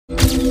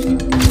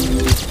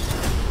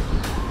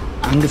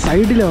அங்கே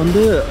சைடில்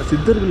வந்து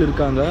சித்தர்கள்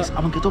இருக்காங்க.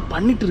 அவங்க ஏதோ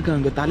பண்ணிட்டு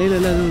இருக்காங்க, தலையில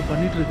எல்லாம் ஏதோ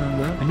பண்ணிட்டு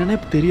இருக்காங்க. என்னன்னே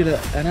தெரியல.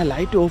 ஏன்னா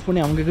லைட் ஆஃப்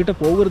பண்ணி அவங்க கிட்ட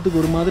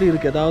போகிறதுக்கு ஒரு மாதிரி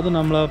இருக்கு. ஏதாவது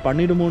நம்மளை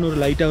பண்ணிடுமோன்னு ஒரு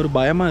லைட்டாக ஒரு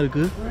பயமா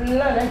இருக்கு.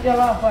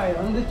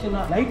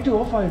 Light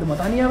off ஆகிடுமா?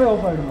 தனியாகவே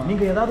ஆஃப் ஆகிடுமா?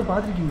 நீங்கள் ஏதாவது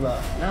பார்த்துருக்கீங்களா?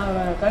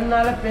 நான்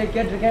கண்ணால்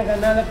கேட்டிருக்கேன்,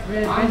 கண்ணால்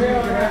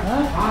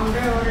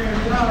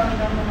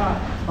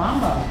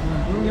பாம்பா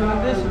இங்கே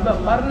வந்து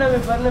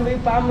பர்ணவி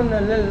பாம்பு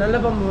நல்ல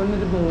பாம்பு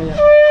வந்துட்டு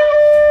போங்க.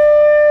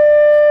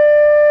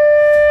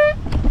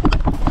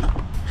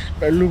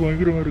 எள்ளு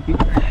பயங்கரமாக இருக்கு.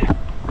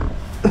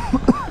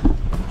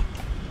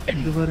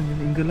 எங்க பாருங்க,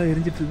 இங்கெல்லாம்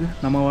எரிஞ்சிட்டு இருக்கு.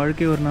 நம்ம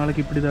வாழ்க்கை ஒரு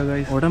நாளைக்கு இப்படிதான்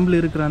guys. உடம்புல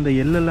இருக்கிற அந்த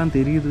எள்ளெல்லாம்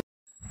தெரியுது.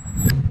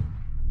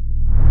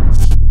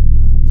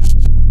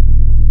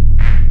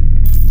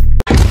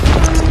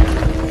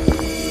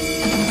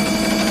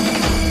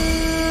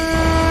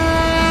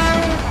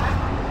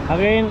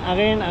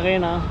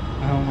 அகைனா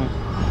ஆமா,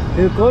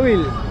 இது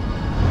கோவில்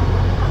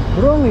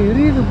ப்ரோ. அங்கே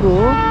எரியுது ப்ரோ.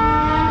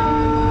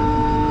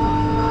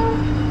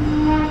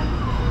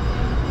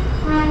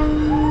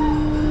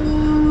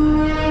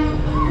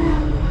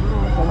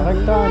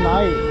 கரெக்டாக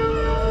நாய்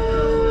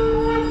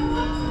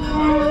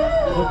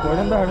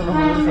குழந்தை ஆடுற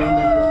மாதிரி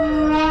சவுண்ட்.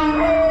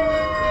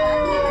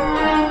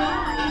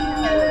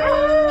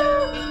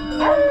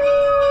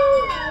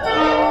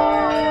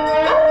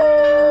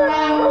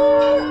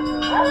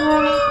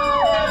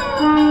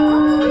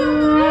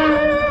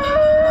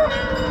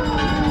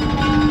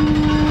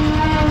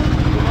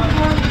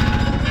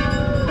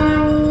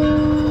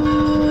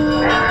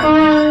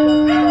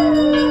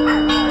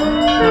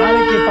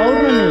 நாளைக்கு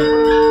பௌர்ணமி,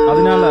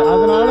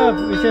 அதனால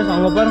விசேஷம்.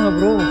 அங்கே பாருங்க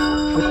ப்ரோ,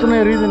 எத்தனை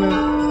எரியுதுன்னு.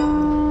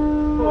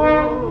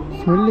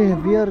 ஸ்மெல்லு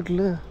ஹெவியாக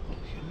இருக்குல்ல.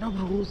 என்ன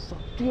ப்ரோ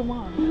சத்தியமா?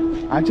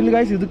 ஆக்சுவலி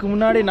guys, இதுக்கு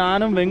முன்னாடி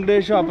நானும்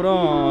வெங்கடேஷும்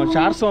அப்புறம்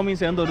சார்சுவாமி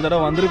சேர்ந்து ஒரு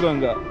தடவை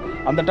வந்திருக்கோங்க.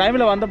 அந்த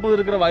டைமில் வந்தபோது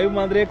இருக்கிற வைப்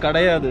மாதிரியே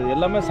கிடையாது.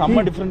 எல்லாமே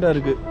செம்ம டிஃப்ரெண்ட்டாக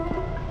இருக்கு.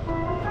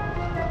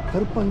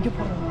 கருப்பு அங்கே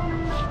போகிறாங்க.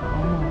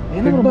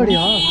 என்ன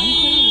பாடியா?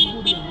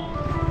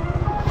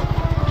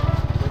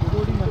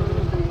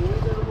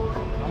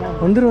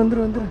 வந்துரு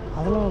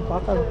அதெல்லாம்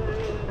பார்க்காது.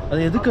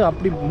 அது எதுக்கு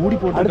அப்படி மூடி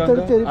போட்டு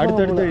அடுத்தடுத்து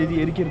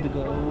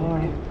எரிக்கிறதுக்கு?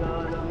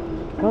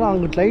 ஆனால்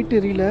அங்கிட்டு லைட்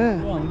எரியல.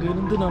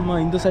 அங்கேருந்து நம்ம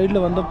இந்த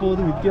சைடில் வந்த போது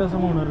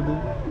வித்தியாசமாக உணருது.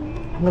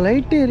 அங்கே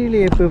லைட்டே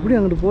எரியலையே. இப்போ எப்படி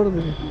அங்கிட்டு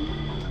போகிறது?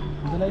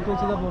 இந்த லைட்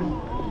வச்சு தான் போகணும்.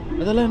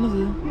 அதெல்லாம்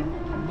என்னது?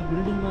 இந்த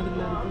பில்டிங்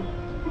மாதிரிலாம்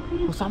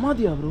இருக்குது.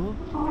 சமாதியா ப்ரோ?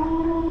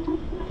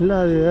 இல்லை,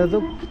 அது ஏதோ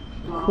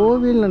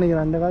கோவில்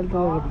நினைக்கிறேன். அந்த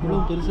காலத்தில்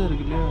இவ்வளோ பெருசாக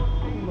இருக்கு இல்லையா?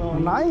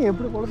 நாய்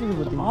எப்படி குழந்தைங்க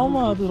பார்த்தீங்க?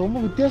 ஆமாம், அது ரொம்ப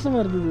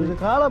வித்தியாசமாக இருந்தது. இது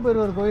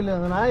காலபைரவர் கோயில்.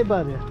 அந்த நாய்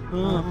பாரு,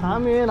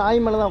 சாமியே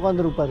நாய் மேலே தான்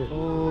உட்காந்துருப்பாரு. ஓ,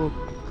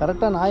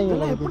 கரெக்டாக நாய்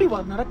எப்படி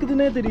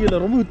நடக்குதுன்னே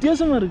தெரியல. ரொம்ப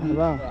வித்தியாசமாக இருக்குது.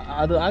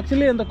 அது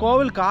ஆக்சுவலி அந்த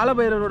கோவில்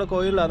காலபைரவரோட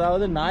கோவில்.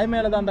 அதாவது நாய்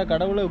மேலே தான் அந்த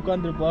கடவுளை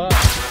உட்காந்துருப்பா.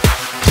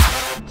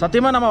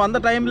 சத்தியமாக நம்ம வந்த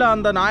டைமில்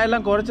அந்த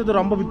நாயெல்லாம் குறைச்சது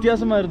ரொம்ப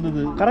வித்தியாசமாக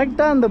இருந்தது.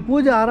 கரெக்டாக அந்த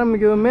பூஜை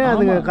ஆரம்பிக்கவுமே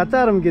அதுங்க கத்த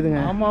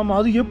ஆரம்பிக்குதுங்க. ஆமாம்,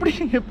 அது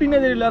எப்படின்னே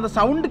தெரியல. அந்த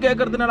சவுண்டு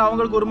கேட்கறதுனால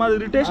அவங்களுக்கு ஒரு மாதிரி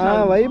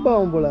இரிட்டேஷன் வைப்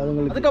ஆகும் போல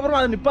அதுங்களுக்கு. அதுக்கப்புறம்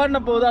அது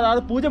நிப்பாட்டின போது,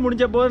 அதாவது பூஜை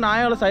முடிஞ்ச போது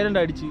நாயால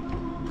சைலண்ட் ஆயிடுச்சு.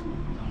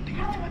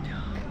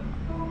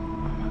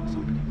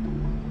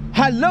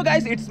 Hello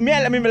guys, it's me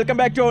அலமீன். Welcome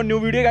back to new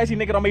video guys.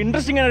 இன்னைக்கு ரொம்ப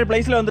இன்ட்ரெஸ்டிங்கான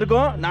பிளேஸ்ல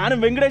வந்திருக்கோம்.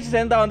 நானும் வெங்கடேஷ்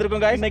சேர்ந்தா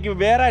வந்திருக்கோம் கைஸ். இன்னைக்கு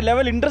வேற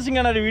லெவல்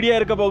இன்ட்ரெஸ்டிங்கான வீடியோ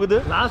இருக்க போகுது.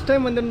 லாஸ்ட்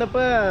டைம் வந்திருந்தப்ப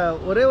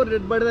ஒரே ஒரு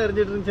டெட் பாடி தான்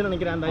எரிஞ்சிட்டு இருந்துச்சுன்னு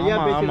நினைக்கிறேன். அந்த ஐயா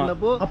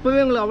பேசியிருந்தப்போ அப்பவே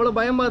உங்களுக்கு அவ்வளவு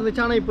பயமா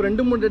இருந்துச்சு. ஆனா இப்போ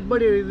 2-3 டெட்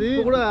பாடி எரியுது.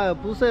 கூட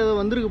புதுசா ஏதோ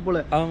வந்திருக்கு போல.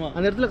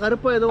 அந்த இடத்துல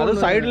கருப்பா ஏதோ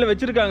சைடுல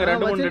வச்சிருக்காங்க.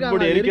 2-3 டெட்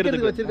பாடி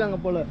எரிக்கிறதுக்கு வச்சிருக்காங்க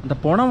போல. அந்த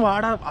பொணம்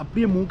வாடா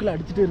அப்படியே மூக்குல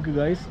அடிச்சிட்டே இருக்கு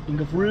கைஸ்.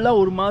 இங்க ஃபுல்லா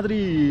ஒரு மாதிரி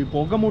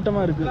புகை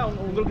மூட்டமா இருக்கு.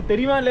 உங்களுக்கு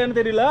தெரியுமா இல்லையான்னு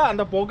தெரியல.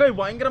 அந்த புகை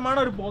பயங்கரமான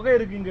ஒரு புகை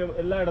இருக்கு இங்க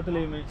எல்லா இடத்துலயுமே.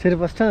 சரி,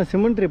 ஃபர்ஸ்ட் அந்த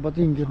சிமெண்ட்ரி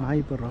பார்த்து இங்கே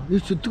நாய் போடுறோம். இது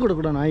சுத்து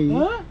கூட நாய்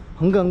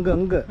அங்கே அங்கே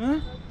அங்கே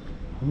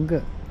அங்கே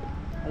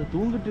அது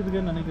தூங்கிட்டு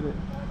இருக்குன்னு நினைக்கிறேன்.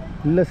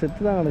 இல்லை,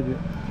 செத்து தான் கிடக்கு.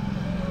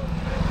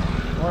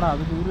 ஓடா,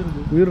 அதுக்கு உயிர்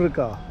இருக்கு. உயிர்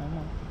இருக்கா?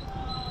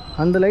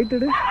 அந்த லைட்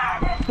எடு.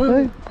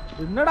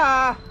 என்னடா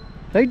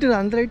லைட் எடு,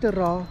 அந்த லைட்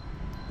எடுறா.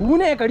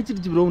 பூனையை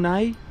கடிச்சிருச்சு ப்ரோ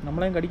நாய்.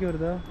 நம்மளையும் கடிக்க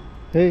வருதா?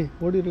 ஏய்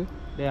ஓடிடு.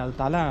 டேய், அது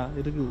தலை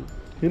இருக்கு.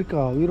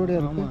 இருக்கா? உயிரோட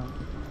இருக்கு.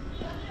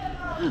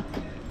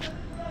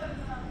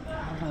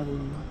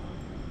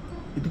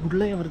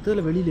 இதுக்குள்ளே வருது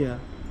இல்லை வெளியிலையா?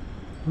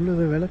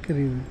 உள்ளது விளக்கு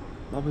எரியுது.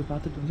 நான் போய்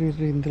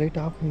பார்த்துட்டு இந்த லைட்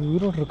ஆஃப் பண்ணி.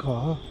 உயிரோடு இருக்கா?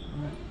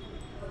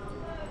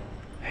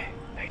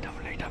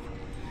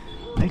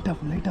 லைட் ஆஃப்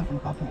பண்ணி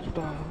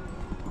பார்ப்போம்.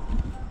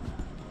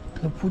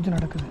 இந்த பூஜை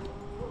நடக்குது.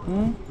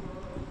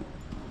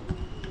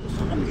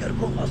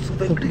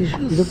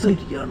 இது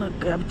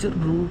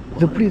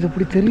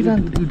எப்படி தெரியுதா?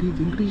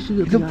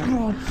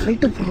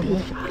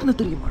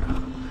 தெரியுமாடா?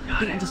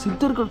 அந்த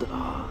சித்தர்கள்டா.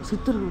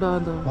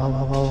 அந்த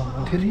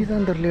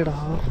தெரியுதான் தெரியலடா.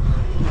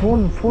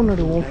 ஃபோன்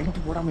எடுவோம்.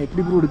 போடாமல்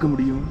எப்படி ப்ரோ எடுக்க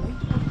முடியும்?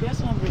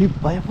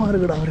 பயமா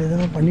இருக்குடா. அவர்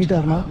எதனா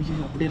பண்ணிட்டாருனா?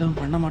 அப்படியெல்லாம்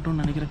பண்ண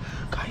மாட்டோம்னு நினைக்கிறேன்.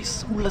 கைஸ்,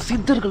 உள்ள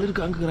சித்தர்கள்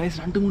இருக்காங்க கைஸ்.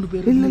 2-3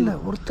 பேர். இல்லை,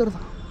 ஒருத்தர்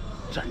தான்.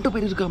 2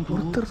 பேர் இருக்காங்க.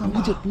 ஒருத்தர் தான்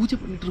பூஜை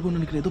பண்ணிட்டு இருக்கோம்னு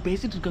நினைக்கிறேன். ஏதோ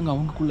பேசிட்டு இருக்காங்க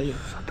அவங்களுக்குள்ளேயே.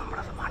 சத்தம்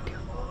போடாத மாட்டியா?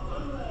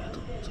 ஏதோ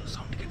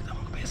சவுண்ட் கேட்குது.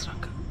 அவங்க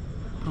பேசுறாங்க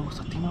ப்ரோ.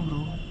 சத்தியமா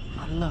ப்ரோ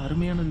நல்ல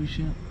அருமையான ஒரு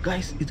விஷயம்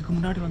கைஸ். இதுக்கு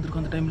முன்னாடி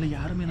வந்திருக்கோம் அந்த டைமில்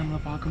யாருமே நம்மளை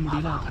பார்க்க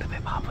முடியல. அப்படி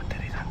போய் பார்ப்போம்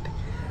தெரியுதான்ட்டு.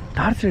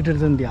 டார்ச் லைட்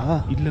எடுத்துட்டியா?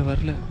 இல்லை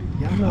வரல.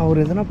 ஏன்னா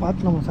அவர் எதனா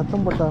பார்த்து நம்ம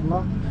சத்தம் போட்டாருன்னா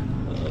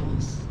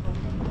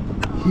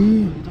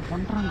இதை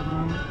பண்ணுறாங்க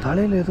ப்ரோ.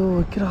 தலையில் ஏதோ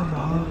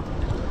வைக்கிறாரா.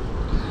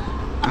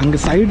 அங்கே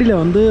சைடில்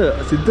வந்து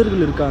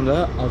சித்தர்கள் இருக்காங்க.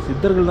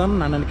 சித்தர்கள் தான்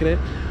நான்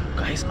நினைக்கிறேன்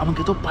கைஸ்.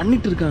 அவங்க ஏதோ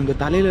பண்ணிட்டு இருக்காங்க,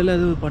 தலையிலலாம்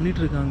ஏதோ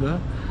பண்ணிட்டு இருக்காங்க.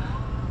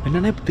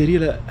 என்னென்னா இப்போ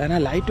தெரியல. ஏன்னா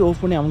லைட்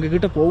ஆஃப் பண்ணி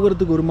அவங்கக்கிட்ட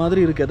போகிறதுக்கு ஒரு மாதிரி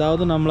இருக்குது.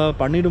 ஏதாவது நம்மளை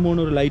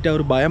பண்ணிடுமோன்னு ஒரு லைட்டாக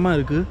ஒரு பயமாக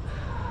இருக்குது.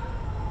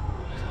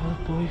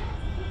 போய்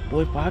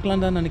போய்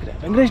பார்க்கலாம் தான் நினைக்கிறேன்.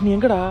 வெங்கடேஷ் நீ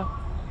எங்கடா?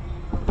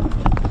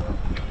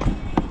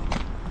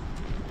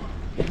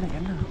 என்ன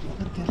என்ன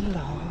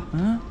தெரியலடா.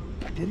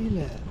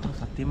 தெரியல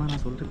சத்தியமாக.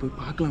 நான் சொல்கிறேன் போய்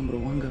பார்க்கலாம் ப்ரோ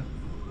வாங்க.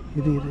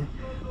 இது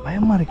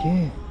பயமாக இருக்கே.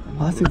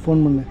 வாசுக்கு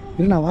ஃபோன் பண்ணு.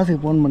 நான்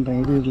வாசுக்கு ஃபோன்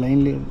பண்ணுறேன். இது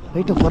லைன்லேயே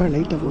லைட்டை போகிறேன்.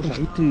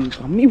 லைட்டு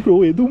கம்மி ப்ரோ,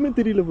 எதுவுமே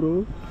தெரியல ப்ரோ.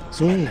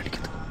 சோல்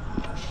அடிக்குது.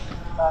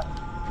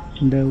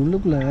 இந்த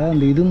உள்ளுக்குள்ளே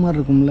அந்த இது மாதிரி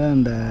இருக்கும்ல,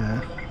 அந்த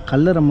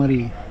கல்லறை மாதிரி,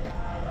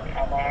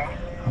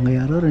 அங்கே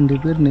யாரோ 2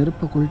 பேர்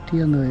நெருப்பை கொளுத்தி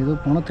அந்த ஏதோ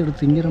பணத்தை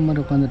எடுத்து திங்கிற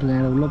மாதிரி உட்காந்துட்டு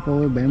இருக்காங்க. உள்ளே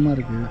போகவே பயமாக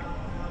இருக்குது.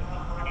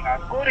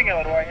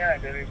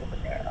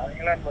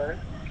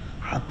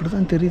 அப்படி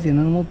தான் தெரியுது.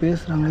 என்னென்னமோ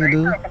பேசுகிறாங்க.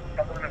 இது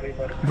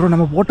ப்ரோ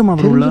நம்ம போட்டுமா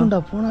ப்ரோ?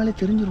 தெரிஞ்சிருண்டா, போனாலே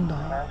தெரிஞ்சிருண்டா.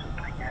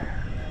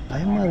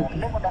 பயமாக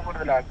இருக்குது.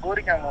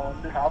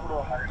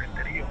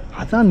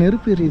 அதான்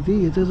நெருப்பு எரியுது.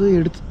 எதோ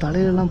எடுத்து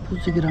தலையிலலாம்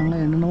பூச்சிக்கிறாங்க,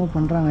 என்னென்னமோ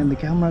பண்ணுறாங்க. இந்த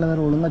கேமராவில்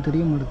வேறு ஒழுங்காக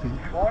தெரிய மாட்டேது.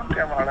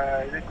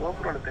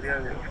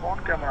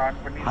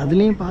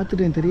 அதுலேயும்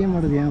பார்த்துட்டேன், தெரிய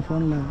மாட்டேது என்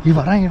ஃபோனில். நீ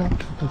வராங்கடா.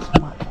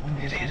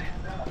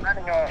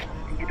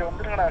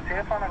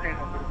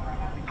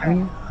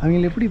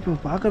 அவங்கள எப்படி இப்போ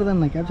பார்க்குறதா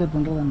என்ன, கேப்சர்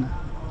பண்ணுறதா என்ன?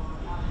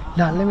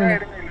 இல்லை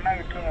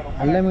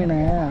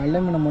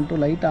அல்லமீனை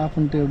மட்டும் லைட் ஆஃப்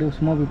பண்ணிட்டு அப்படியே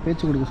சும்மா போய்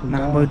பேச்சு கொடுக்க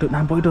சொல்லுங்கள்.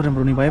 நான் போயிட்டு வரேன்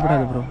ப்ரோ, நீ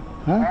பயப்படாத ப்ரோ.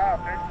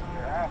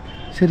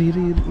 சரி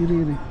இரு.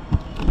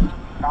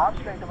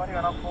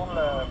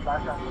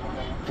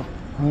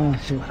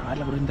 சரி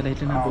வரல ப்ரோ. இந்த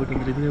லைட்டில் நான் போயிட்டு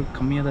வந்துடு. இது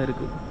கம்மியாக தான்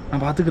இருக்குது.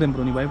 நான் பார்த்துக்கிறேன்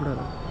ப்ரோ, நீ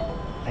பயப்படாத.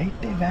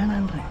 லைட்டே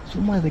வேணான்றேன்.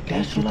 சும்மா இதை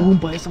கேஷ்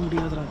எதுவும் பேச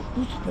முடியாதுடா.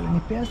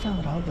 நீ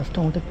பேசாதடா. ஃபஸ்ட்டு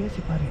அவங்கள்ட்ட பேசி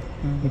பாரு.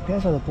 நீ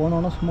பேசாத.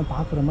 போனோன்னா சும்மா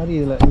பார்க்குற மாதிரி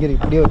இதில் இங்கே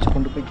இப்படியே வச்சு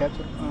கொண்டு போய்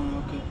கேப்சர்.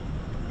 ஓகே.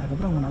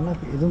 அதுக்கப்புறம் அவங்க நல்லா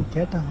எதுவும்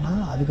கேட்டாங்கன்னா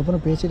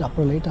அதுக்கப்புறம் பேசிட்டு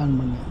அப்புறம் லைட் ஆன்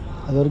பண்ணேன்.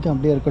 அது வரைக்கும்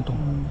அப்படியே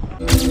இருக்கட்டும்.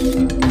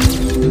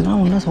 எதுனா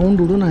ஒன்றா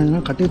சவுண்டு விடும். நான்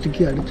எதுனா கட்டையை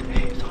தூக்கி அடிச்சு.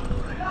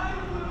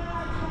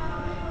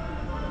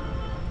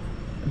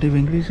 டே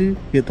வெங்கடேஷ்,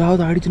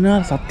 ஏதாவது ஆயிடுச்சுன்னா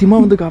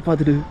சத்தியமாக வந்து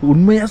காப்பாத்துடு.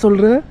 உண்மையாக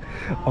சொல்கிற.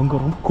 அவங்க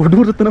ரொம்ப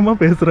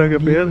கொடூரத்தனமாக பேசுகிறாங்க.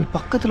 பேர்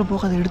பக்கத்தில்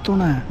போகாத.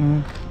 எடுத்தோன்னே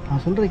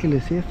நான் சொல்கிறேன் கேளு.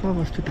 சேஃபாக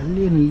ஃபஸ்ட்டு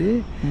தள்ளியே நில்லு.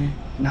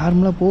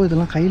 நார்மலாக போ.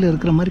 இதெல்லாம் கையில்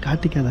இருக்கிற மாதிரி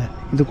காட்டிக்காத.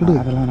 இது கூட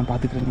அதெல்லாம் நான்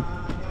பார்த்துக்கிறேன்.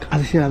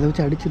 அது சரி, அதை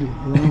வச்சு அடிச்சிரு.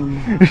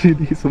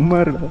 சும்மா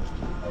இருடா.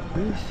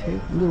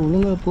 வந்து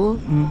ஒழுங்கா போ.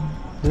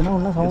 இதெல்லாம்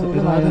ஒன்றா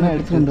சவுண்ட் நான் எதனா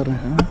எடுத்துட்டு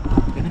வந்துடுறேன்.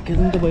 எனக்கு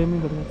எந்த பயமே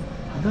கிடையாது.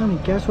 அதான் நீ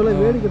கேஷுவலாக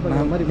வேடிக்கை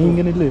பண்ணுற மாதிரி.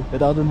 நீங்கள் நில்லு.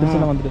 ஏதாவது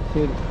வந்துருச்சுன்னா வந்துடு.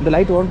 சரி இந்த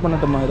லைட் ஆன்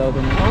பண்ணட்டோமா? ஏதாவது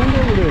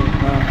சவுண்டே விடு.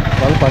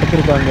 அதாவது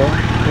படுத்துருக்காங்க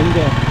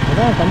கொஞ்சம்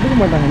அதான் கண்டுக்க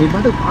மாட்டாங்க. நீ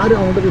பாட்டு பாரு.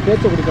 அவங்கள்ட்ட போய்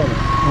பேச்ச கொடுக்காது.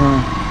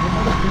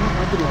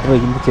 ப்ரோ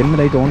இந்த சின்ன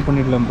லைட் ஆன்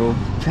பண்ணிடலாம் ப்ரோ.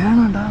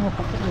 வேணாண்டா. அவங்க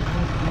பக்கத்தில்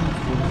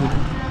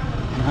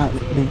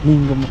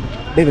நீங்கள்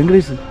டே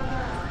வெங்கடேஷ்,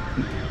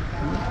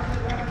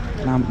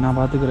 நான்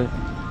பார்த்துக்கிறேன்.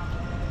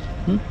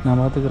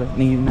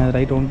 நான்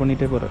லைட் ஆன்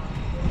பண்ணிகிட்டே போகிறேன்.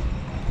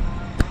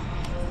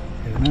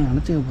 எதுனா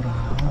நினச்சிக்க போகிறேன்.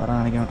 வர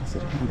நினைக்க மாட்டேன்.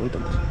 சரி நான் போயிட்டு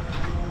வந்துடுறேன்.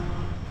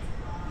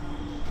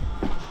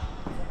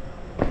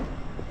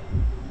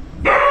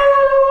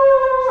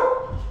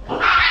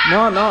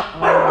 நோ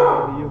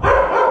ஐயோ.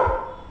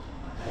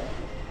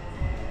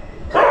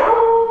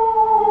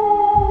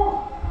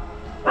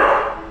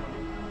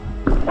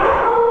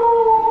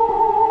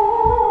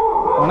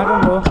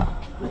 வணக்கம் ப்ரோ.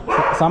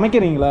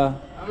 சமைக்கிறீங்களா?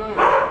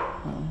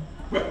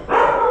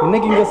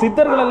 இன்னைக்கு இங்கே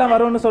சித்தர்கள் எல்லாம்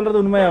வரும்னு சொல்கிறது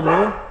உண்மையா ப்ரோ?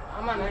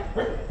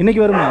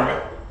 இன்னைக்கு வருமா?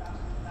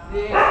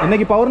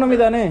 இன்னைக்கு பௌர்ணமி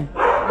தானே?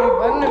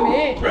 பௌர்ணமி.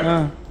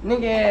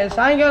 இன்னைக்கு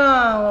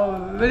சாயங்காலம்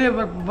வெளியே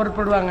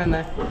புறப்படுவாங்க. என்ன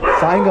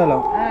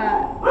சாயங்காலம்?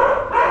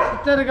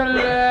 சித்தர்கள்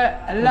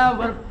எல்லாம்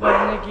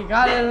இன்னைக்கு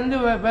காலையிலேருந்து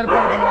ஏற்பாடு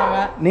பண்ணுவாங்க.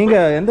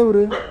 நீங்கள் எந்த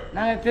ஊர்?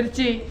 நாங்கள்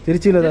திருச்சி.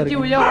 திருச்சியில் தான்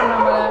இருக்கீங்க.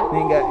 உயர்வண்ணாமலை.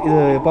 நீங்கள்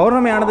இது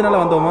பௌர்ணமி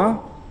ஆனதுனால வந்தோமா?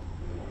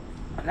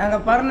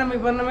 நாங்கள்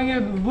பௌர்ணமிக்கு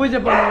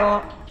பூஜை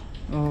பண்ணுவோம்.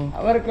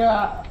 அவருக்கு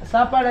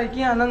சாப்பாடு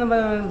வைக்கி அன்னந்தம்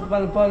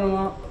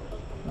பண்ணுவோம்.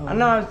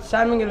 அண்ணா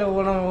சாமிங்களை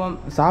உணவுவோம்.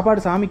 சாப்பாடு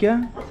சாமிக்கா?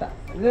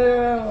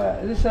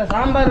 இது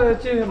சாம்பார்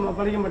வச்சு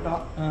படிக்க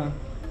மாட்டோம்.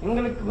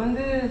 எங்களுக்கு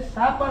வந்து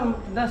சாப்பாடு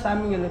மட்டும்தான்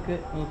சாமிங்களுக்கு.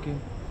 ஓகே.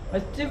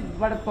 வச்சு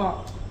படைப்போம்.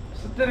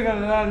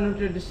 சித்தர்கள்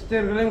 108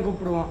 சித்தர்களையும்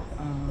கூப்பிடுவோம்.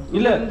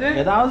 இல்லை வந்து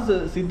ஏதாவது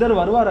சித்தர்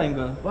வருவாரா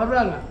இங்கே?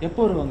 வருவாங்க. எப்போ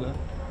வருவாங்க?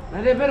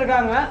 நிறைய பேர்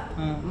இருக்காங்க.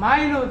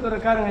 மாயின்னு ஒருத்தர்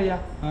இருக்காருங்க ஐயா.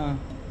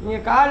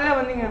 நீங்கள் காலையில்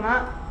வந்தீங்கன்னா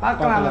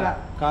பார்க்கலாம். அவரை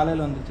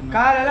காலையில் வந்துச்சு.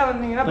 காலையில்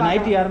வந்தீங்கன்னா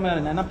நைட்டு யாருமே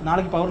ஏன்னா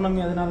நாளைக்கு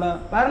பௌர்ணமி. அதனால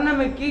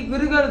பௌர்ணமிக்கு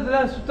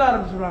குருகாலத்தில் சுத்த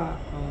ஆரம்பிச்சுடுவாங்க.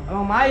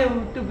 அவங்க மாயை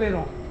விட்டு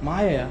போயிடும்.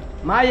 மாயையா?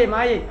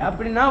 மாயை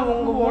அப்படின்னா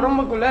உங்கள்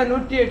உடம்புக்குள்ள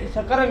 108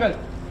 சக்கரங்கள்.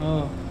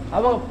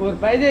 அவங்க ஒரு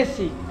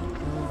பைதேசி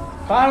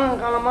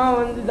காலமாக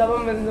வந்து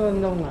தவம் இருந்து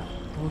வந்தவங்க.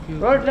 ஓகே.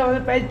 ரோட்டில்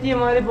வந்து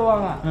பைத்தியம் மாதிரி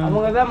போவாங்க.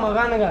 அவங்க தான்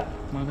மகானுங்க,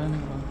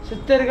 மகானுங்களா?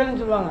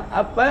 சித்தர்கள்னு சொல்லுவாங்க.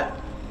 அப்போ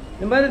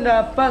இந்த மாதிரி இந்த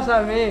அப்பா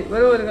சாமி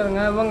வெறும் இருக்காங்க,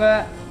 இவங்க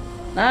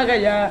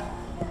நாகையா,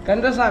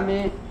 கந்தசாமி,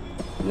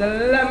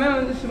 எல்லாமே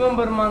வந்து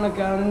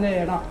சிவபெருமானுக்கு அந்த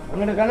இடம்.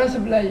 அங்கிட்ட கணேச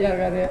பிள்ளை ஐயா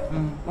இருக்காரு,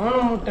 மௌன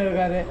மூட்டை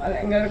இருக்காரு,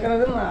 இங்கே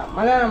இருக்கிறது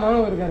மலையாள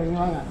மௌனம் இருக்காரு.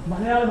 வாங்க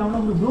மலையாள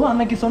மௌனம் ப்ரோ,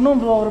 அன்னைக்கு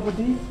சொன்னோம் ப்ரோ அவரை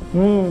பற்றி.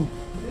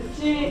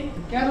 திருச்சி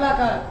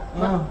கேரளாக்கார,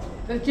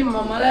 திருச்சி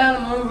மலையாள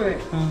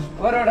மௌனம்.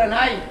 அவரோட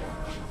நாய்.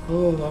 ஓ,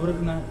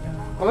 அவருக்கு நான்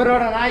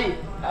அவரோட நாய்.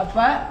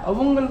 அப்போ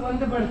அவங்களுக்கு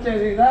வந்து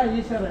படித்தது தான்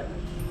ஈஸ்வரன்.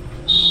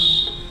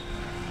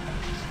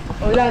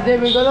 எல்லா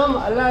தேவிகளும்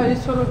எல்லா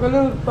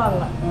ஈஸ்வரர்களும்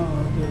இருப்பாங்க.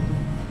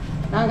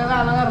 நாங்கள்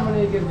தான் அலங்காரம்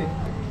பண்ணி வைக்கிறது.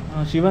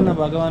 சிவன்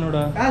பகவானோட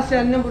காசு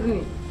அன்னபூர்ணி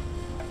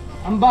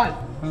அம்பாள்.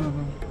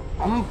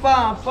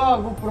 அப்பா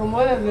கூப்பிடும்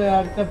போது அது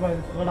அடுத்த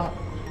படம்.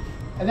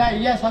 அதான்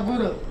ஐயா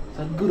சத்குரு.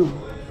 சத்குரு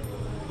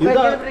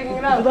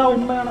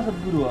உண்மையான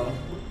சத்குருவா?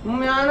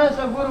 உண்மையான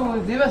சத்குரு.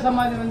 ஜீவ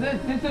சமாதி வந்து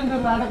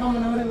திருச்செந்தூர் அடக்கம்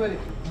பண்ணவர்.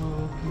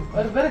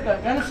 ஒரு பேர்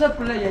கணேச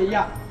பிள்ளை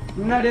ஐயா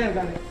முன்னாடியே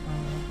இருக்காரு.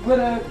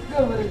 இவருக்கு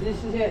ஒரு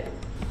சிஷ்யர்,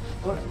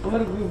 ஒரு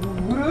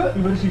குரு,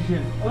 ஒரு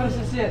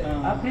சிஷ்யர்.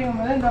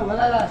 அப்படிங்கும்போது இந்த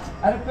மலையாள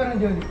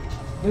அருப்பெரும் ஜோதி.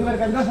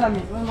 இவர்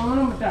கந்தசாமி, இவர் மௌன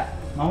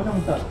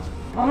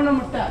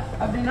முட்டை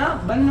அப்படின்னா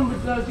பண்ணு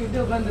முட்டை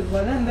வச்சுக்கிட்டு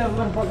உட்காந்துருப்பாரு. இந்த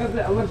ஒரு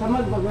பக்கத்துல ஒரு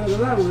சமாதி பக்கத்துல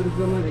தான் அவர்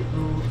இருக்கிற மாதிரி.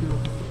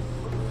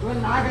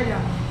 இவர் நாகையா.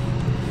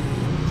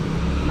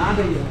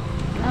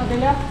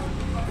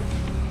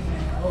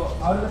 ஓ,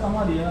 அவரோட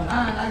சமாதியா?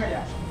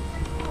 நாகையா.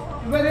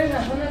 இவரு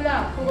நான் சொன்னேன்ல,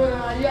 ஒரு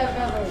ஐயா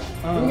இருக்காரு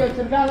இங்க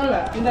வச்சிருக்காங்கல்ல,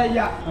 இந்த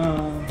ஐயா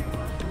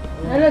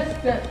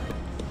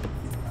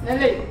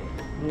நெல்லை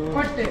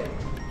கொட்டு.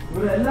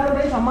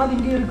 எல்லாருடைய சமாதி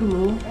இங்கே இருக்குது.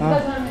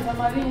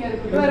 சமாதி இங்க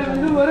இருக்கு. இவர்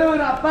வந்து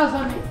ஒரு அப்பா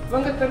சாமி.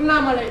 இவங்க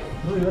திருவண்ணாமலை.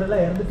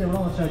 இவரெல்லாம் இறந்துட்டு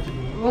எவ்வளோ வருஷம் ஆச்சு?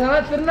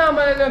 இவங்கெல்லாம்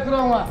திருவண்ணாமலையில்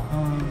இருக்கிறவங்க.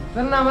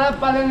 திருவண்ணாமலை,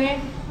 பழனி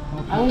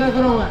அங்கே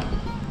இருக்கிறவங்க.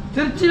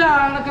 திருச்சியில்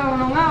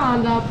நடக்கிறவங்க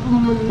அந்த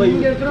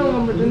இங்கே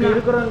இருக்கிறவங்க. இங்கே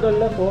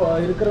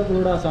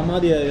இருக்கிறவங்களோட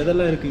சமாதி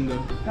எதெல்லாம் இருக்குங்க?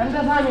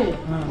 கந்தசாமி,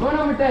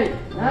 மூணமிட்டை,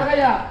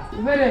 நாகையா,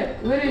 இவரு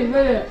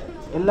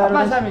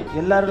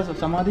எல்லாரோட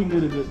சமாதி இங்க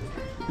இருக்கு.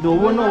 இது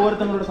ஒவ்வொன்றும்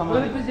ஒவ்வொருத்தவங்களோட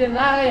சமாதி.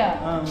 நாகையா,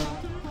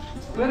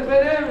 இவர்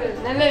பேரு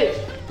நெல்லை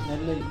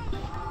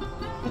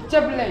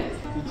பிச்சைப்பிள்ளை.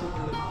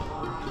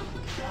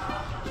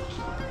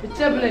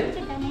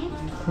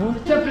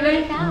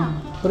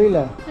 புரியல.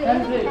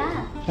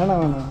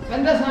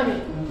 கந்தசாமி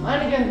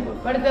மாணிக்கன்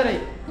படுத்தரை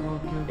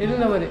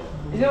இருந்தவர்.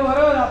 இது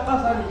ஒரு அப்பா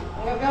சாமி.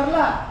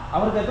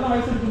 அவருக்கு எத்தனை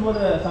வயசு இருக்கும்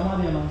போது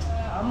சமாதி?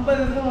 50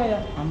 இருக்குங்க ஐயா.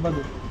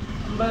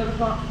 50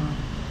 இருக்கும்.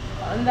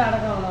 அந்த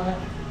அடக்கம்.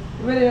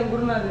 இவர் என்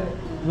குருநாதர்.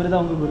 இவர்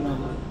தான் உங்க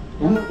குருநாதர்.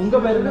 உங்க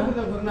பேரு?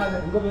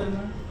 குருநாதர். உங்க பேரு?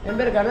 என்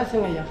பேர்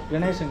கணேசங்க ஐயா.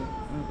 கணேசன்.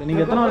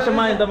 நீங்க எத்தனை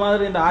வருஷமா இந்த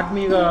மாதிரி இந்த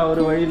ஆத்மீக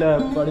ஒரு வழியில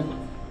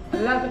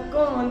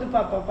எல்லாத்துக்கும் வந்து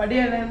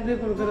படியிலேருந்து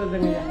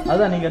கொடுக்குறதுங்க ஐயா.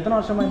 அதான் நீங்க எத்தனை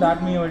வருஷமா இந்த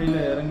ஆத்மீக வழியில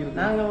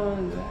இறங்கிருக்கு? நாங்கள்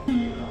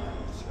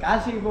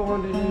காசிக்கு போக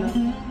வேண்டியது,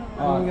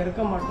 அவங்க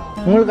இருக்க மாட்டோம்.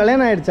 உங்களுக்கு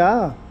கல்யாணம் ஆயிடுச்சா?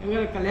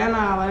 எங்களுக்கு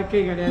கல்யாணம்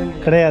வாழ்க்கை கிடையாது.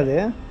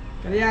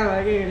 கல்யாண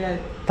வாழ்க்கை கிடையாது.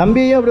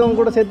 தம்பியும் அப்படி உங்க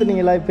கூட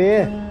சேர்த்துட்டீங்களா? இப்போ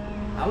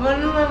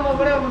அவனும் நம்ம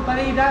கூட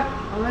பழகிட்டான்.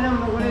 அவனும்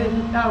நம்ம கூட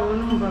இருந்துட்டா,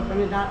 அவனும்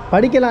பண்ணிட்டான்.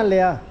 படிக்கலாம்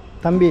இல்லையா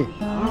தம்பி?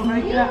 அவன்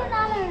படிக்கலாம்.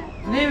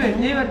 லீவ்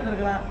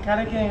எடுத்துருக்கலாம்.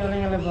 கடைக்கு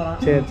எங்களை போகிறான்.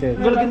 சரி.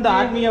 உங்களுக்கு இந்த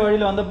ஆத்மீக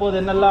வழியில் வந்த போது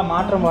என்னெல்லாம்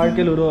மாற்றம்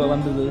வாழ்க்கையில்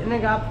வந்தது?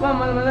 எனக்கு அப்பா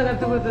முதல்ல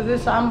கற்றுக் கொடுத்தது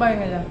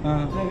சாம்பாருங்க ஐயா.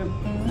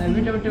 எனக்கு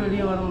வீட்டை விட்டு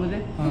வெளியே வரும்போது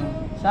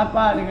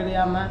சாப்பாடு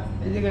கிடையாமல்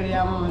இது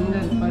கிடையாமல் வந்து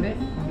இருப்பார்.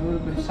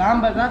 இவருக்கு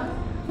சாம்பார் தான்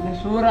எனக்கு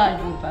சூறாக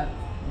ஆக்கி கொடுத்தாரு.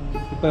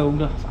 இப்போ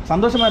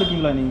சந்தோஷமா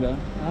இருக்கீங்களா நீங்கள்?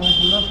 நாங்கள்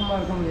சந்தோஷமாக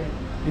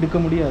இருக்க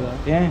முடியாது.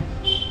 ஏன்?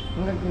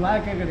 உங்களுக்கு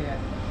வாழ்க்கை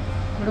கிடையாது,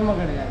 குடும்பம்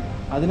கிடையாது,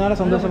 அதனால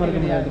சந்தோஷமா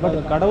இருக்க முடியாது. பட்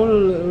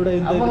கடவுளோட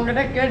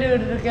அவங்ககிட்ட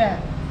கேட்டுக்கிட்டு இருக்கேன்.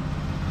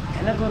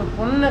 எனக்கு ஒரு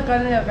பொண்ணை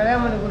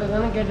கல்யாணம் பண்ணி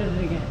கொடுக்கணும்னு கேட்டுட்டு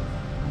இருக்கேன்.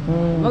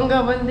 இவங்க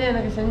வந்து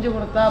எனக்கு செஞ்சு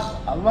கொடுத்தா,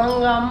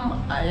 அவங்க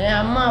என்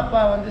அம்மா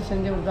அப்பா வந்து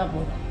செஞ்சு கொடுத்தா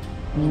போதும்.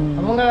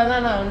 அவங்கள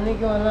தான் நான்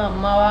இன்னைக்கு வந்து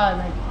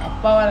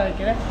அப்பாவா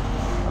நினைக்கிறேன்.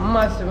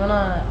 அம்மா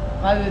சிவனா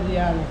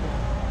பார்வதியா நினைக்கிறேன்.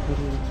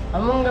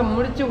 அவங்க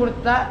முடிச்சு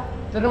கொடுத்தா,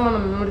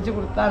 திருமணம் முடிச்சு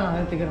கொடுத்தா நான்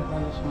எடுத்துக்கிறேன்.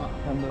 சந்தோஷமா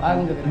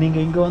வாழ்ந்துக்கிறேன். நீங்க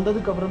இங்க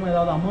வந்ததுக்கு அப்புறமா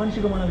ஏதாவது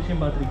அமானுஷிகமான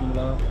விஷயம்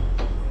பார்த்துருக்கீங்களா?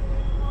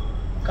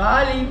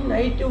 காளி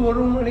நைட்டு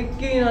 1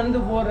 மணிக்கு நடந்து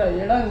போற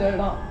இடம். இந்த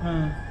இடம்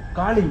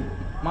காளி,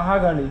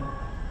 மகாகாளி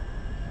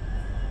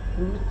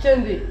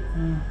உச்சந்தி.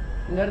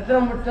 இந்த இடத்துல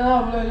மட்டும்தான்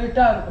அவ்வளோ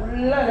லைட்டாக இருக்கும்.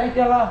 ஃபுல்லாக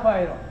லைட்டெல்லாம் ஆஃப்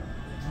ஆகிடும்.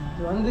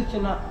 இது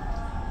வந்துச்சுன்னா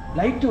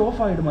லைட்டு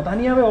ஆஃப் ஆகிடுமா?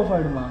 தனியாகவே ஆஃப்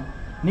ஆகிடுமா?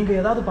 நீங்கள்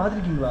ஏதாவது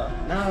பார்த்துருக்கீங்களா?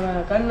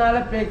 நான் கண்ணால்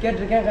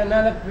கேட்டிருக்கேன்,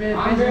 கண்ணால்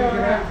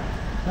பேசியிருக்கிறேன்.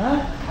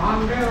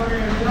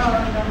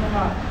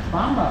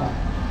 பாம்பா?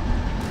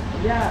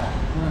 ஐயா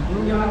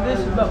இங்கே வந்து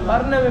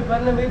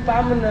பர்ணவி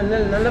பாம்பு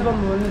நல்ல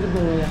பாம்பு வந்துட்டு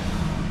போங்க.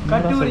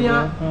 கட்டுவரியா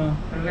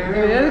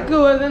எதுக்கு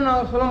வருதுன்னு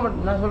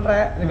நான்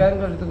சொல்கிறேன்.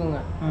 அதுக்காக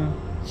எடுத்துக்கோங்க.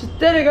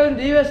 சித்தர்கள்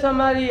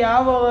தீவசமாரி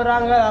யாவம்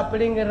வராங்க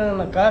அப்படிங்கிற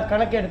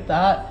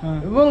கணக்கெடுத்தா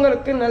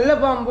இவங்களுக்கு நல்ல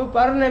பாம்பு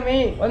பௌர்ணமி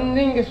வந்து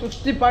இங்க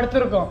சுத்தி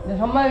படுத்திருக்கோம். இந்த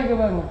சமாதிக்கு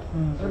பாருங்க,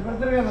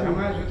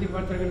 சுத்தி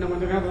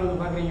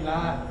படுத்திருக்கீங்களா?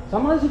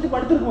 சமாதி சுத்தி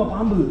படுத்திருக்குமா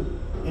பாம்பு?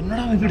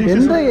 என்னடா வெங்கடேஷ்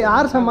எந்த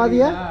யார்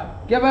சமாதியா?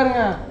 இங்கே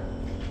பாருங்க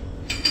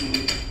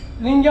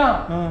லிங்கம்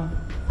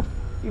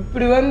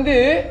இப்படி வந்து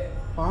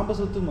பாம்பை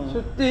சுத்துமா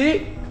சுற்றி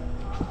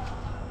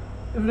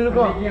இப்படி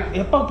இருக்கும்.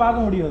 எப்போ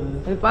பார்க்க முடியாது?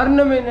 அது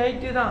பௌர்ணமி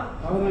நைட்டு தான்.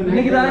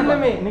 இன்னைக்கு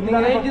பௌர்ணமி, இன்னைக்கு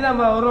நைட்டு தான்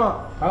வரும்.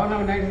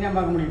 பௌர்ணமி நைட்டு தான்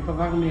பார்க்க முடியும், இப்போ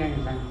பார்க்க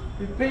முடியாது.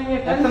 இப்போ இங்கே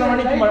எத்தனை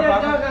மணிக்கு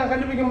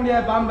கண்டுபிடிக்க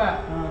முடியாது பாம்பை.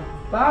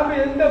 பாம்பு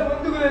எந்த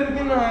பொந்துக்குள்ள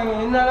இருக்குன்னு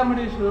என்னால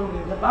முடிவு சொல்ல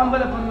முடியும். இந்த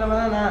பாம்பல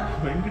பொந்தவன் தான் நான்.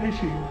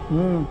 வெங்கடேஷ்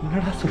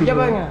இங்கே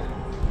பாருங்க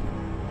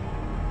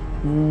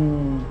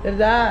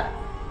சரிதா?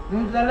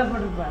 2 தலை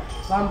போட்டுருப்பேன்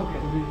பாம்புக்கு.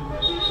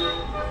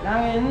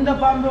 நாங்கள் எந்த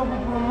பாம்பை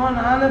கூப்பிடுவோமோ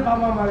நானே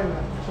பாம்பா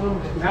மாறிடுவேன். சொல்ல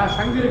முடியாது. நான்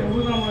சங்கிலிக்கு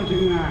ஊதுனோம்னு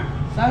வச்சுக்கோங்க,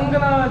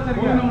 சங்கலாம்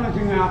வச்சிருக்கேன்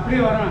வச்சுக்கோங்க,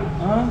 அப்படியே வரேன்.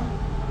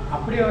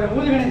 அப்படியே வரேன்.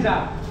 ஊது கணேசா,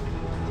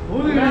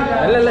 ஊது கணேசா.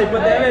 இல்லை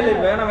இப்போ தேவையில்லை,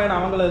 வேணாம்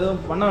அவங்கள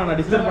எதுவும் பண்ண வேணாம்,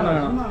 டிஸ்டர்ப் பண்ண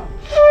வேணாம்.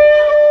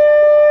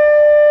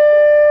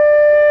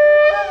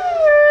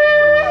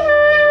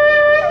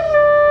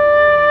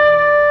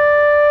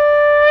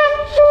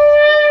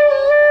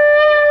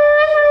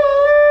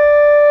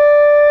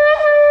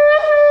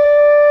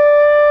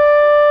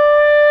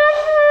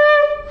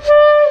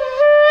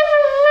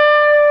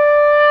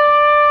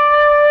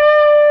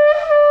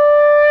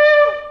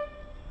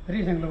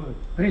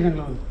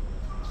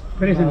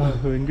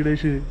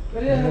 வெங்கடேஷ்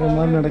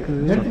மாதிரி நடக்குது.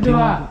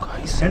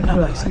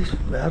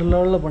 வேற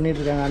லெவலில் பண்ணிட்டு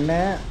இருக்காங்க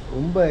அண்ணன்.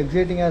 ரொம்ப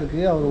எக்ஸைட்டிங்காக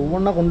இருக்குது. அவர்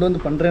ஒவ்வொன்றா கொண்டு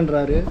வந்து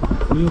பண்ணுறேன்றாரு.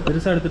 நீயும்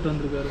பெருசாக எடுத்துகிட்டு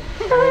வந்திருக்காரு.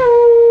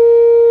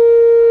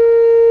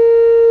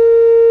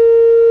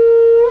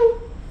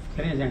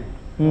 சரியா சார்,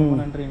 ரொம்ப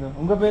நன்றிங்க.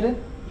 உங்கள் பேர்?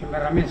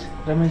 ரமேஷ்.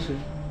 ரமேஷ்.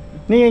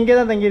 நீங்கள் இங்கே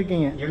தான்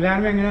தங்கியிருக்கீங்க?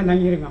 எல்லாருமே இங்கே தான்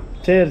தங்கியிருக்கோம்.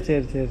 சரி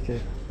சரி சரி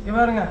சரி. இங்கே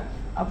பாருங்க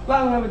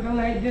அப்பாங்களுக்கு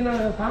நைட்டு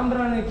நாங்கள்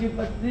சாம்பிராணிக்கு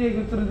பற்றி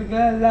குத்துறதுக்கு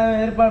எல்லாம்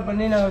ஏற்பாடு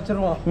பண்ணி நாங்கள்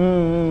வச்சுருவோம்.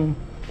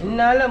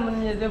 என்னால்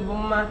முடிஞ்சது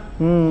பொம்மை,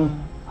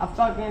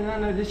 அப்பாவுக்கு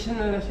என்னென்ன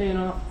டிஷன்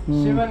செய்யணும்,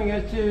 சிவனுக்கு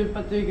வச்சு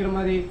பற்றி வைக்கிற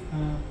மாதிரி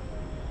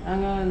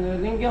நாங்கள் அந்த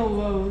லிங்கம்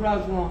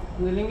உருவாக்குவோம்.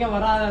 அந்த லிங்கம்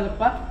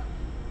வராதப்பா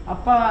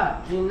அப்பா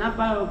நீ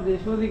என்னப்பா அப்படி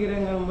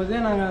சோதிக்கிறேங்கும்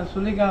போது நாங்கள்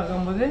சொல்லி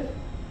காக்கும்போது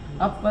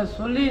அப்போ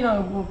சொல்லி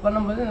நாங்கள்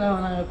பண்ணும்போது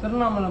நாங்கள்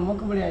திருவண்ணாமலை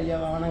மூக்குப்படி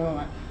ஐயாவை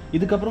வணங்குவேன்.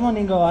 இதுக்கப்புறமா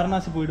நீங்கள்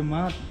வாரணாசி போயிடுமா?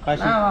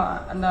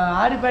 அந்த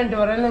ஆடி பேண்ட்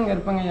வரையில இங்கே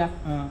இருப்பேங்க ஐயா.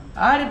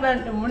 ஆடி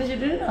பேண்ட்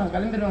முடிச்சுட்டு நாங்கள்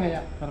கிளம்பிடுவோங்க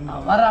ஐயா.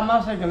 வர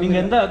அமாவாசை கிளம்பி.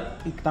 நீங்கள் எந்த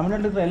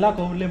தமிழ்நாட்டில் இருக்கிற எல்லா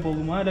கோவில்லையும்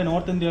போகுமா இல்லை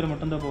நார்த் இந்தியாவில்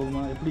மட்டும்தான்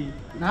போகுமா? எப்படி?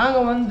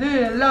 நாங்கள் வந்து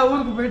எல்லா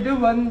ஊருக்கு போயிட்டு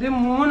வந்து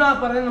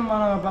 3ஆம் பறவை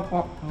நம்ம நாங்கள்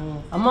பார்ப்போம்.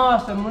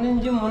 அமாவாசை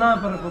முடிஞ்சு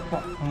 3ஆம் பறவை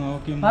பார்ப்போம்.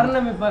 ஓகே.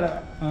 பௌர்ணமி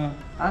பறவை.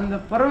 அந்த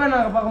பறவை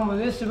நாங்கள்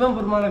பார்க்கும்போது சிவன்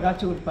பெருமாளை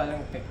காட்சி கொடுப்பாரு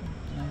எனக்கு.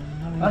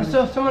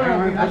 வருஷமா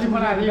நாங்கள் காட்சி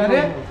பண்ணிருக்காரு.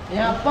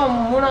 என் அப்பா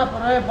 3ஆம்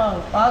பறவை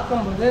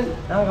பார்க்கும்போது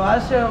நாங்கள்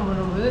ஆசிரியம்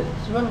பண்ணும்போது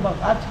சிவன்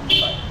காட்சி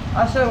கொடுப்பாரு,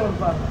 ஆசிரியம்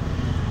கொடுப்பாரு.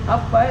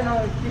 அப்போ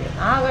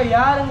நாங்கள்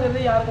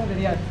யாருங்கிறது யாருக்கும்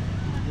தெரியாது.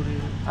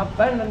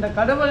 அப்போ இந்த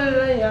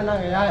கடவுளில்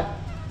நாங்கள் யார்,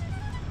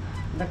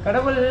 இந்த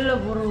கடவுளில்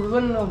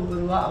ஒருவன்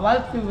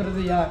வாழ்த்து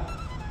வருது யார்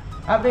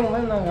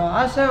அப்படிங்கும்போது நாங்கள்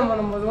ஆசிரியம்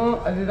பண்ணும்போதும்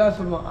அதுதான்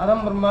சொல்லுவோம்.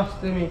 அறம்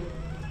பிரம்மாஷ்டமி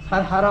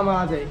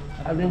ஹரமாதை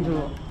அப்படின்னு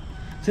சொல்லுவோம்.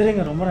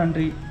 சரிங்க, ரொம்ப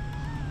நன்றி.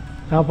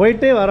 நான்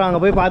போயிட்டு வரோம், அங்கே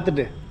போய்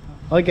பார்த்துட்டு.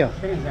 ஓகே,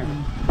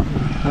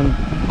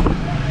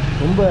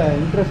 ரொம்ப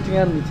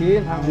இன்ட்ரெஸ்டிங்காக இருந்துச்சு.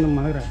 நான் வந்து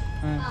மதுரை.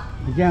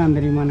 விஜயகாந்த்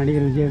தெரியுமா?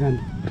 நடிகர்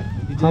விஜயகாந்த்.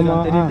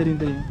 தெரியும் தெரியும்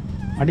தெரியும்.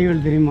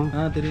 வடிவேல் தெரியுமா?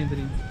 தெரியும்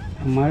தெரியும்.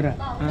 மதுரை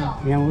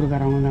என்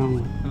ஊருக்காரவங்க தான்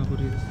அவங்க.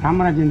 புரியுது.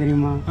 ராமராஜன்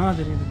தெரியுமா?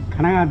 தெரியுது.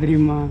 கனகா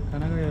தெரியுமா?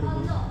 கனகா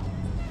யாருக்கு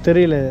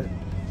தெரியல.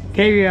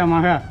 கேவியா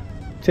மகா.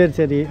 சரி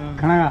சரி.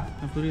 கனகா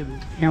புரியுது.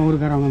 என்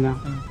ஊருக்காரவங்க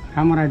தான்.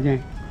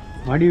 ராமராஜன்,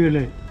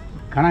 வடிவேலு,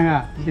 கனகா,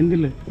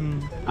 செந்தில்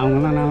அவங்க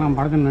தான். நான்லாம்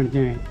படத்தில்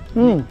நடித்தேன்.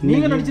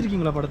 நீங்கள்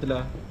நடிச்சிருக்கீங்களா படத்தில்?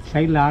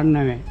 சைடில்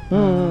ஆடினவன்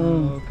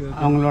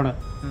அவங்களோட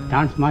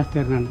டான்ஸ்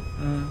மாஸ்டர் நான்.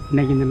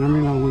 இன்னைக்கு இந்த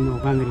நிலைமையில் அவங்க வந்து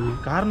உட்காந்துருக்கீங்க.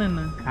 காரணம்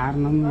என்ன?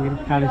 காரணம்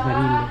இருக்காலும்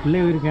சரியில்லை,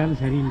 பிள்ளை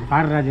இருக்காலும் சரியில்லை.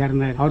 பாரராஜா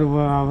இருந்தார்,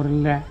 அவர்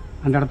இல்லை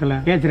அந்த இடத்துல.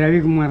 கேச்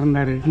ரவிக்குமார்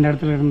இருந்தார் இந்த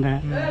இடத்துல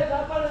இருந்தேன்.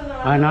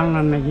 அதனால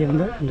நான் இன்னைக்கு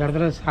இந்த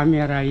இடத்துல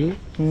சாமியார் ஆகி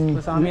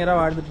சாமியாராக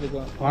வாழ்ந்துட்டு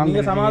இருக்கோம்.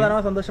 நீங்கள்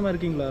சமாதானமாக சந்தோஷமாக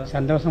இருக்கீங்களா?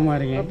 சந்தோஷமாக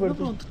இருக்கேன்.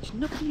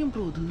 சின்ன பையன்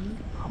போகுது.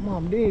 ஆமாம்,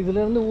 அப்படியே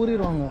இதுலேருந்து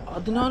ஊறிடுவாங்க.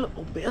 அதனால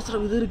பேசுகிற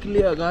விதம் இருக்கு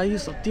இல்லையா காய்?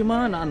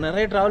 சத்தியமாக நான்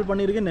நிறைய ட்ராவல்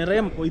பண்ணியிருக்கேன், நிறைய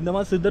இந்த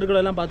மாதிரி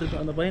சித்தர்கள் எல்லாம்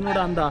பார்த்துருக்கேன். அந்த பையனோட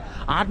அந்த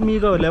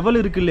ஆத்மீக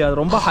லெவல் இருக்கு இல்லையா,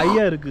 அது ரொம்ப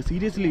ஹையாக இருக்குது.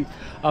 சீரியஸ்லி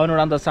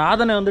அவனோட அந்த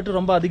சாதனை வந்துட்டு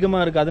ரொம்ப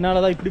அதிகமாக இருக்குது.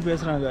 அதனால தான் இப்படி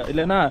பேசுகிறாங்க.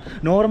 இல்லைன்னா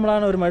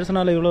நார்மலான ஒரு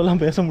மனுஷனால்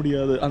இவ்வளோலாம் பேச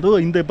முடியாது.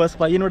 அதுவும் இந்த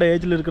பையனோட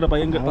ஏஜில் இருக்கிற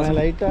பையங்க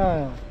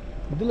லைட்டாக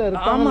இதில்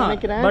இருக்கான்னு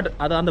நினைக்கிறேன். பட்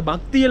அது அந்த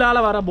பக்தியிலால்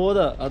வர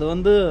போதை அது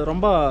வந்து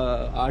ரொம்ப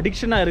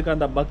அடிக்ஷனாக இருக்குது.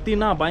 அந்த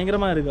பக்தினா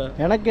பயங்கரமாக இருக்கு.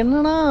 எனக்கு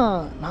என்னன்னா,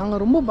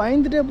 நாங்கள் ரொம்ப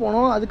பயந்துட்டே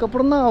போனோம்.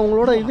 அதுக்கப்புறம் தான்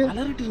அவங்களோட இது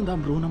அலர்ட்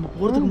இருந்தான் ப்ரோ. நம்ம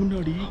போகிறதுக்கு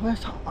முன்னாடி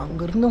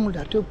அங்கேருந்து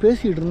அவங்கள்ட்ட யார்ட்டையோ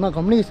பேசிகிட்டு இருந்தான்,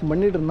 கம்யூனிகேஷன்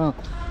பண்ணிகிட்டு இருந்தான்.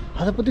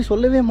 அதை பற்றி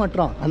சொல்லவே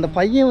மாட்டான். அந்த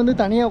பையன் வந்து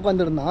தனியாக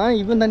உட்காந்துருந்தான்,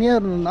 இவன் தனியாக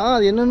இருந்தான்.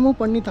 அது என்னென்னமோ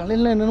பண்ணி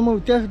தலையில் என்னென்னமோ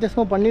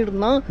வித்தியாசமாக பண்ணிட்டு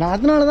இருந்தான். நான்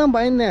அதனால தான்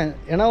பயந்தேன்.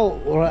 ஏன்னா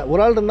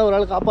ஒரு ஆள் இருந்தால் ஒரு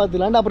ஆள்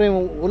காப்பாற்றலான்ட்டு. அப்புறம்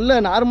உள்ள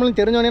நார்மலும்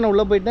தெரிஞ்சோடனே நான்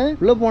உள்ளே போயிட்டேன்.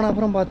 உள்ளே போன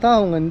அப்புறம் பார்த்தா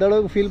அவங்க இந்த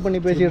அளவுக்கு ஃபீல்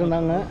பண்ணி பேசிட்டு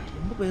இருந்தாங்க.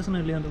 ரொம்ப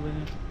பேசணும் இல்லையா அந்த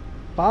பையன்?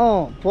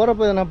 பாவம்,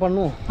 போகிறப்ப இதை நான்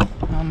பண்ணுவோம்.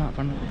 ஆமாம்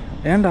பண்ணு.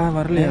 ஏன்டா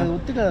வரலையா?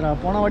 ஒத்துக்காதரா,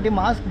 போன வாட்டி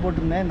மாஸ்க்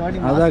போட்டிருந்தேன், இந்த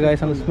வாட்டி அதான்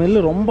கைஸ் அந்த ஸ்மெல்லு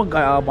ரொம்ப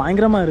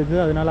பயங்கரமாக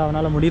இருக்குது, அதனால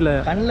அவனால் முடியல.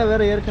 கண்ணில்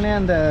வேறு ஏற்கனவே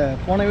அந்த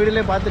போன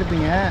வீடியோலேயே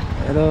பார்த்துருப்பீங்க,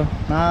 ஏதோ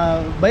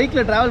நான்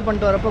பைக்கில் ட்ராவல்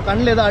பண்ணிட்டு வரப்போ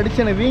கண்ணில் ஏதோ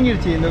அடிச்சு எனக்கு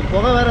வீங்கிடுச்சு. இந்த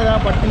புகை வேறு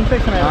ஏதாவது பட்டு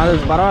இன்ஃபெக்ஷன் ஆகிடும்.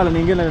 அது பரவாயில்ல,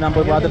 நீங்கள் நான்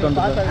போய் பார்த்துட்டு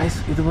வந்துட்டேன் கைஸ்.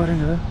 இது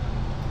பாருங்க,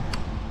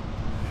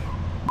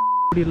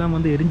 இப்படியெல்லாம்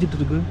வந்து எரிஞ்சிட்டு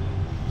இருக்கு.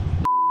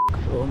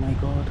 Oh my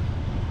God.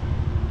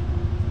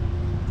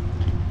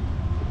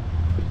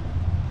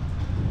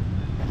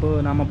 இப்போ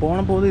நம்ம போன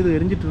போது இது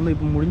எரிஞ்சிட்டு இருந்தோம்,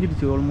 இப்போ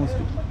முடிஞ்சிடுச்சு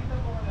ஆல்மோஸ்ட்.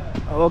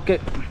 ஓகே,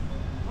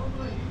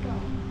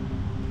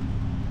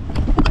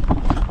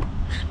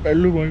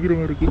 ஸ்மெல்லு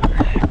பயங்கரமாக இருக்கு.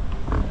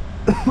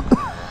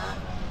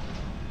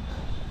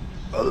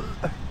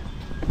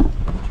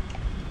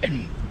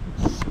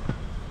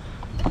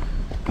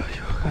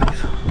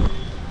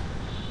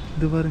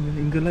 இது பாருங்க,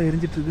 இங்கெல்லாம்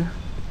எரிஞ்சிட்டு இருக்கு.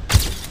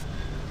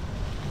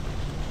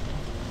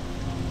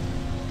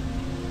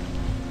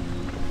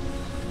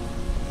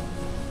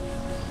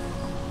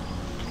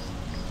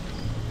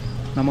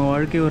 நம்ம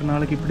வாழ்க்கை ஒரு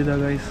நாளைக்கு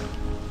இப்படிதான் கைஸ்.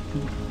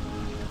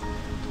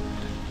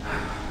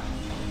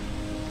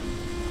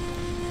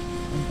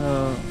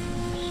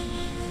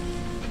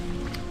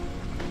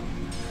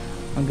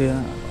 அங்கே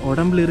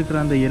உடம்புல இருக்கிற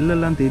அந்த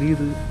எல்லாம்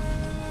தெரியுது.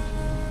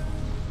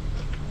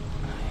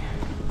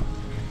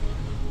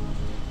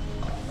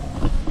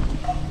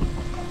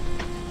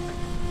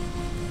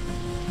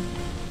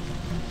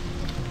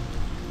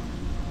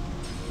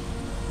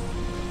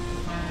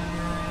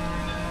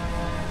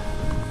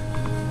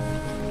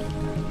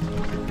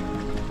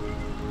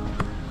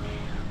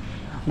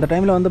 அந்த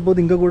டைமில்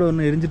வந்தபோது இங்கே கூட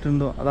ஒன்று எரிஞ்சிட்டு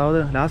இருந்தோம், அதாவது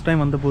லாஸ்ட்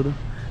டைம் வந்தபோது.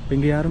 இப்போ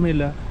இங்கே யாருமே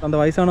இல்லை. அந்த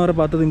வயசானவரை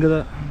பார்த்தது இங்கே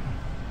தான்.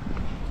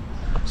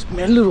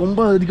 ஸ்மெல்லு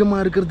ரொம்ப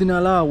அதிகமாக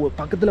இருக்கிறதுனால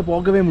பக்கத்தில்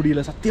போகவே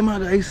முடியல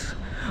சத்தியமாக கைஸ்.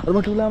 அது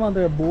மட்டும் இல்லாமல்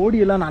அந்த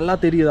பாடியெல்லாம் நல்லா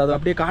தெரியுது, அது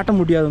அப்படியே காட்ட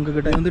முடியாது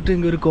உங்ககிட்ட. வந்துட்டு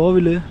இங்கே ஒரு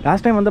கோவில்.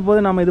 லாஸ்ட் டைம்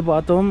வந்தபோது நம்ம இது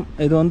பார்த்தோம்.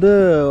 இது வந்து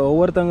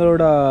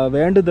ஒவ்வொருத்தங்களோட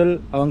வேண்டுதல்,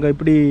 அவங்க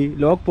இப்படி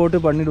லாக்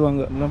போட்டு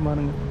பண்ணிடுவாங்க. எல்லாம்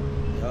பாருங்க.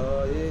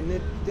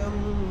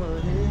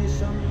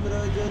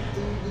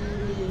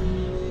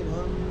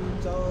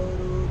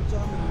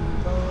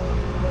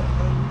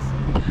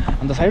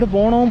 அந்த சைடு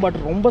போனோம், பட்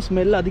ரொம்ப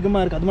ஸ்மெல் அதிகமாக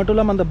இருக்குது. அது மட்டும்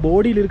இல்லாமல் அந்த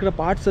பாடியில் இருக்கிற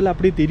பார்ட்ஸ் எல்லாம்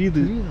அப்படியே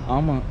தெரியுது.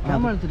 ஆமாம்,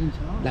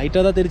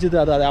 லைட்டாக தான் தெரிஞ்சுது.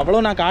 அது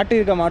அவ்வளோ நான்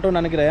காட்டியிருக்க மாட்டோம்னு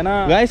நினைக்கிறேன். ஏன்னா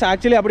கைஸ்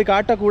ஆக்சுவலி அப்படி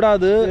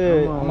காட்டக்கூடாது,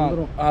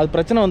 அது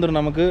பிரச்சனை வந்துடும்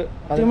நமக்கு.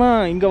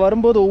 அதிகமாக இங்கே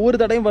வரும்போது ஒவ்வொரு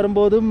தடையும்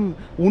வரும்போதும்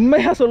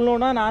உண்மையாக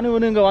சொல்லணும்னா நானும்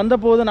இவனு இங்கே வந்த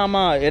போது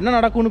நாம என்ன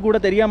நடக்கும்னு கூட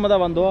தெரியாமல்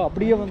தான் வந்தோம்.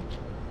 அப்படியே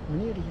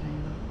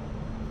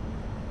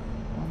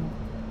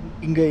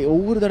இங்கே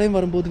ஒவ்வொரு தடையும்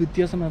வரும்போது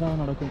வித்தியாசமாக தான்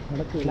நடக்கும்.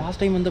 லாஸ்ட்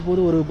டைம் வந்தபோது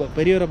ஒரு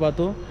பெரியவரை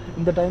பார்த்தோம்,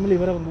 இந்த டைமில்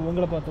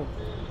இவங்களை பார்த்தோம்.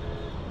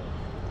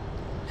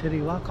 சரி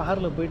வா,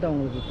 காரில் போயிட்டு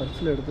அவங்களுக்கு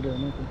பர்ஸில் எடுத்துகிட்டு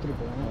வந்து கொடுத்துட்டு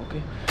போவாங்க.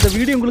 ஓகே, இந்த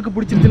வீடியோ உங்களுக்கு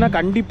பிடிச்சிருச்சுன்னா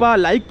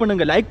கண்டிப்பாக லைக்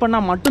பண்ணுங்கள். லைக்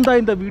பண்ணால்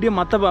மட்டும்தான் இந்த வீடியோ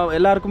மற்ற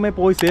எல்லாருக்குமே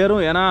போய்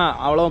சேரும். ஏன்னா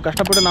அவ்வளோ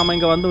கஷ்டப்பட்டு நம்ம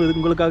இங்கே வந்து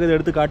உங்களுக்காக இதை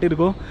எடுத்து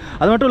காட்டியிருக்கோம்.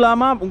 அது மட்டும்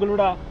இல்லாமல்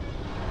உங்களோட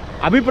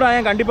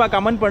அபிப்பிராயம் கண்டிப்பாக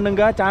கமெண்ட்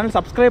பண்ணுங்க. சேனல்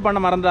சப்ஸ்கிரைப் பண்ண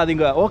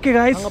மறந்துடாதீங்க. ஓகே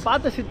கைஸ், அவங்க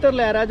பார்த்த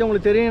சித்தரில் யாராச்சும்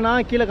உங்களுக்கு தெரியும்னா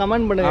கீழே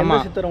கமெண்ட் பண்ணுங்க. எந்த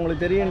சித்தர்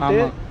உங்களுக்கு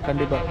தெரியும்ட்டு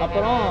கண்டிப்பாக.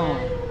 அப்புறம்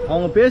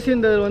அவங்க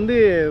பேசியிருந்தது வந்து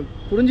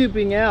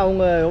புரிஞ்சுப்பீங்க,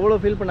 அவங்க எவ்வளோ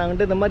ஃபீல்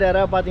பண்ணாங்கன்ட்டு. இந்த மாதிரி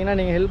யாராவது பார்த்தீங்கன்னா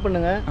நீங்கள் ஹெல்ப்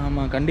பண்ணுங்கள்.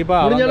 ஆமாம்,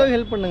 கண்டிப்பாக முடிஞ்ச அளவுக்கு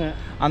ஹெல்ப் பண்ணுங்கள்.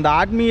 அந்த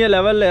ஆத்மீய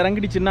லெவலில்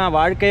இறங்கிடுச்சுன்னா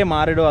வாழ்க்கையே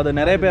மாறிடும். அது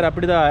நிறைய பேர்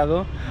அப்படி தான்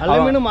ஆகும்.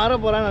 அலமீனும் மாற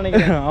போகிறான்னு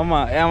நினைக்கிறேன்.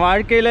 ஆமாம், என்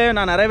வாழ்க்கையில்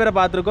நான் நிறைய பேரை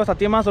பார்த்துருக்கோம்.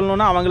 சத்தியமாக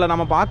சொல்லணும்னா அவங்கள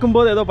நம்ம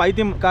பார்க்கும்போது ஏதோ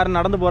பைத்தியக்காரன்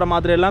நடந்து போகிற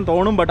மாதிரி எல்லாம்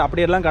தோணும். பட்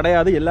அப்படியெல்லாம்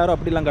கிடையாது, எல்லாரும்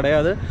அப்படிலாம்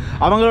கிடையாது.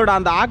 அவங்களோட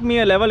அந்த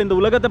ஆத்மீய லெவல், இந்த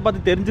உலகத்தை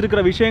பற்றி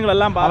தெரிஞ்சிருக்கிற விஷயங்கள்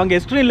எல்லாம் அவங்க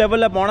எக்ஸ்ட்ரீம்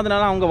லெவலில்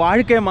போனதுனால அவங்க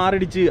வாழ்க்கையே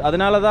மாறிடுச்சு.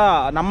 அதனால தான்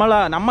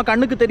நம்ம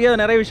கண்ணுக்கு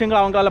தெரியாத நிறைய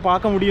விஷயங்கள் அவங்களால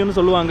பார்க்க முடியும்னு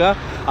சொல்லுவாங்க.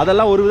 அதெல்லாம்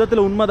ஒரு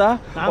விதத்தில் உண்மைதான்.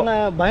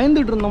 நாங்கள்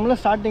பயந்துட்டு இருந்தோம்ல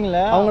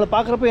ஸ்டார்டிங்கில், அவங்கள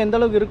பார்க்குறப்ப எந்த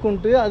அளவுக்கு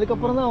இருக்குன்ட்டு.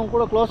 அதுக்கப்புறம் தான் அவங்க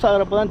கூட க்ளோஸ்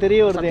ஆகிறப்ப தான் தெரிய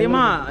வருது.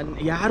 சத்தியமாக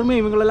யாருமே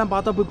இவங்களெல்லாம்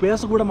பார்த்தா போய்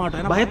பேசக்கூட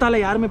மாட்டோம்,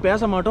 பயத்தால் யாருமே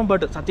பேச மாட்டோம்.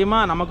 பட்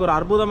சத்தியமாக நமக்கு ஒரு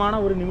அற்புதமான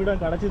ஒரு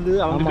நிமிடம் கிடைச்சிது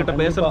அவங்க கிட்ட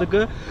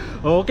பேசுறதுக்கு.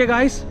 ஓகே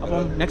காய்ஸ், அப்போ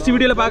நெக்ஸ்ட்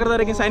வீடியோவில் பார்க்குறதா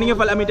வரைக்கும் signing off.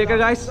 Alameen, take care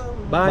guys,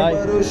 bye.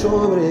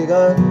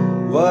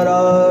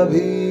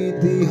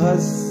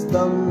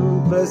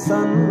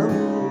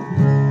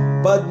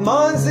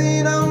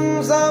 पद्मासीनं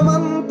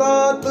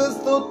समन्तात्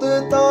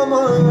स्तुततममरगणे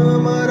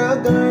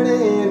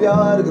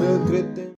व्याघ्रकृते।